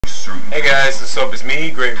Hey guys, what's up? It's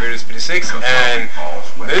me, Great Raiders 56, and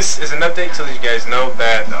this is an update to let you guys know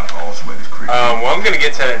that well, I'm gonna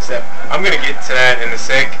get to that in a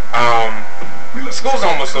sec. School's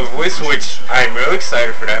almost over with, which I'm really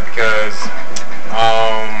excited for that because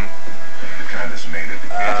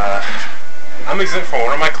I'm exempt from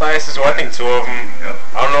one of my classes, or I think two of them.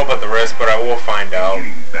 I don't know about the rest, but I will find out.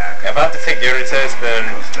 If I have to take the other test, then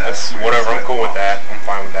that's whatever. I'm cool with that. I'm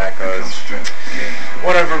fine with that, cause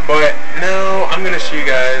whatever. But now I'm gonna show you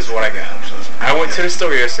guys what I got. I went to the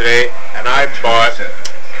store yesterday and I bought,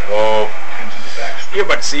 well, you're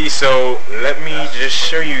about to see, so let me just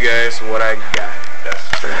show you guys what I got.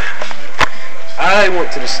 I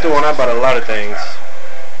went to the store and I bought a lot of things.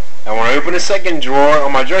 And when I open the second drawer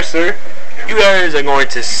on my dresser, you guys are going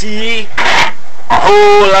to see a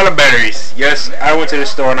whole lot of batteries. Yes, I went to the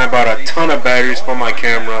store and I bought a ton of batteries for my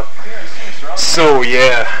camera. So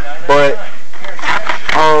yeah, but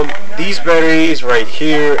these batteries right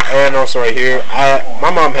here and also right here,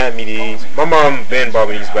 my mom had me these. My mom been bought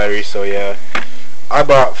me these batteries, so yeah. I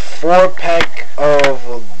bought 4-pack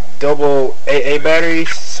of double AA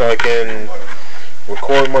batteries so I can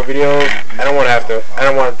record more videos. I don't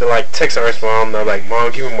want to like text or my mom. They're like,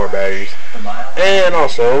 "Mom, give me more batteries." And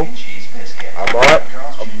also, I bought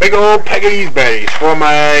a big old pack of these batteries for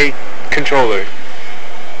my controller.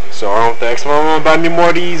 So I don't have to ask my mom to buy me more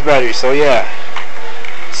of these batteries. So yeah.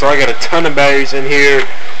 So I got a ton of batteries in here,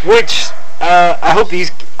 which I hope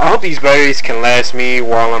these batteries can last me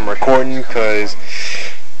while I'm recording, cause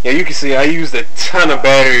yeah, you can see I used a ton of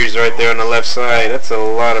batteries right there on the left side. That's a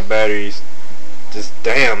lot of batteries. Just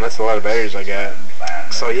damn, that's a lot of batteries I got.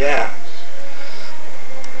 So yeah,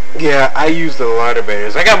 I used a lot of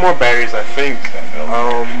batteries. I got more batteries, I think.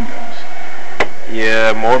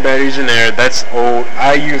 Yeah, more batteries in there. That's old.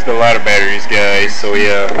 I used a lot of batteries, guys. So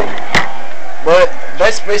yeah. But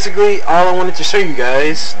that's basically all I wanted to show you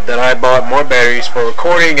guys, that I bought more batteries for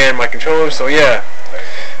recording and my controller. So yeah.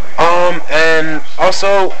 And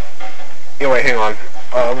also, yeah, wait, hang on.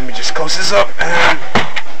 Let me just close this up.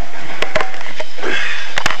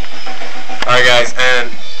 Alright guys,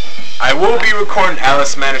 and I will be recording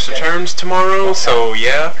Alice Madness Returns tomorrow. So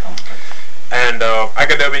yeah. And I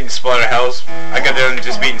got done beating Splatterhouse. I got done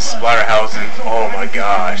just beating Splatterhouse, and oh my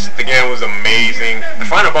gosh, the game was amazing. The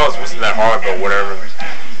final boss wasn't that hard, but whatever.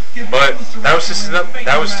 But that was just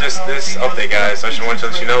this update, guys. I just wanted to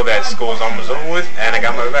let you know that school is almost over with, and I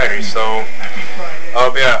got my batteries. So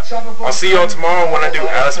yeah, I'll see you all tomorrow when I do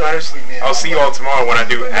Alice Madness. I'll see you all tomorrow when I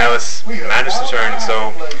do Alice Madness Returns.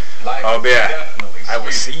 So yeah, I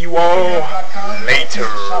will see you all later.